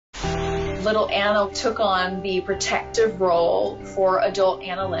Little Anna took on the protective role for adult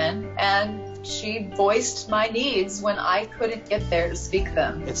AnnaLynne, and she voiced my needs when I couldn't get there to speak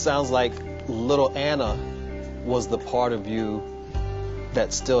them. It sounds like little Anna was the part of you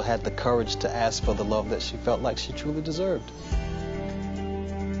that still had the courage to ask for the love that she felt like she truly deserved.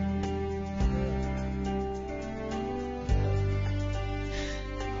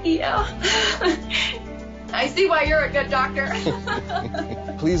 Yeah. I see why you're a good doctor.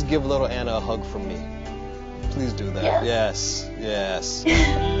 Please give little Anna a hug from me. Please do that. Yes, yes.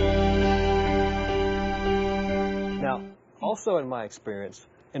 Now, also in my experience,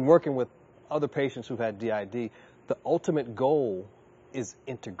 in working with other patients who've had DID, the ultimate goal is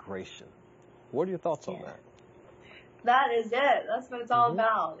integration. What are your thoughts on that? That is it. That's what it's all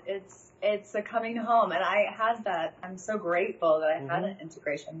about. It's a coming home, and I had that. I'm so grateful that I had an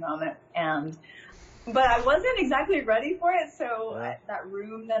integration moment, but I wasn't exactly ready for it. So that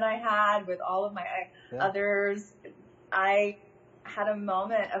room that I had with all of my others, I had a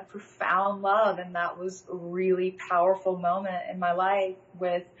moment of profound love, and that was a really powerful moment in my life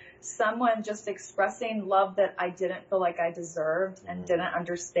with someone just expressing love that I didn't feel like I deserved and didn't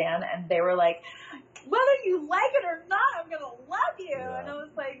understand. And they were like, whether you like it or not, I'm going to love you. And I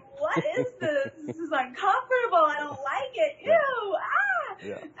was like, what is this? This is uncomfortable. I don't like it. Ew. Ah.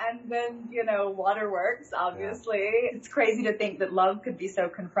 And then, you know, waterworks, obviously. It's crazy to think that love could be so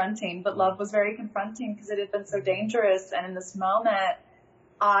confronting, but love was very confronting because it had been so dangerous. And in this moment,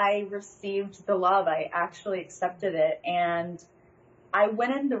 I received the love. I actually accepted it. And I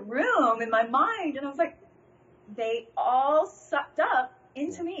went in the room in my mind and I was like, they all sucked up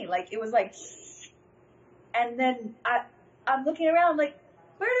into me. Like, it was like, and then I'm looking around like,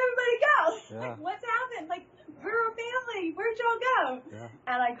 where'd everybody go? Like, what's happened? Like, we're a family. Where'd y'all go?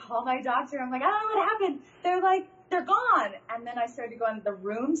 And I call my doctor. I'm like, I don't know what happened. They're like, they're gone. And then I started going, the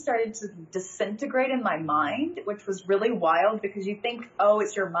room started to disintegrate in my mind, which was really wild because you think, oh,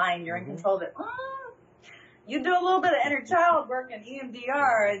 it's your mind. You're in control of it. You do a little bit of inner child work in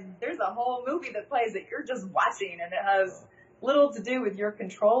EMDR, and there's a whole movie that plays that you're just watching, and it has little to do with your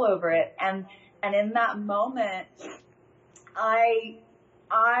control over it. And in that moment, I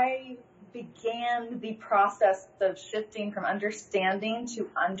began the process of shifting from understanding to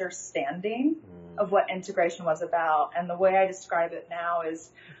understanding of what integration was about. And the way I describe it now is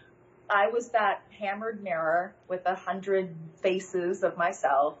I was that hammered mirror with 100 faces of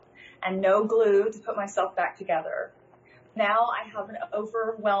myself and no glue to put myself back together. Now I have an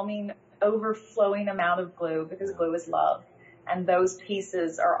overwhelming, overflowing amount of glue because glue is love. And those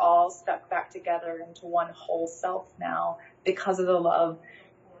pieces are all stuck back together into one whole self now because of the love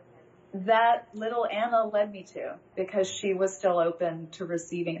that little Anna led me to, because she was still open to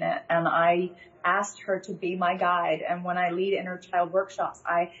receiving it. And I asked her to be my guide. And when I lead inner child workshops,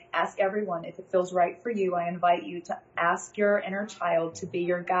 I ask everyone, if it feels right for you, I invite you to ask your inner child to be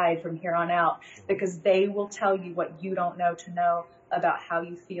your guide from here on out, because they will tell you what you don't know to know about how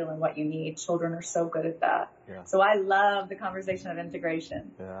you feel and what you need. Children are so good at that. So I love the conversation of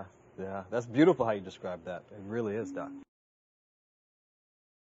integration. Yeah, that's beautiful how you describe that. It really is, Doc.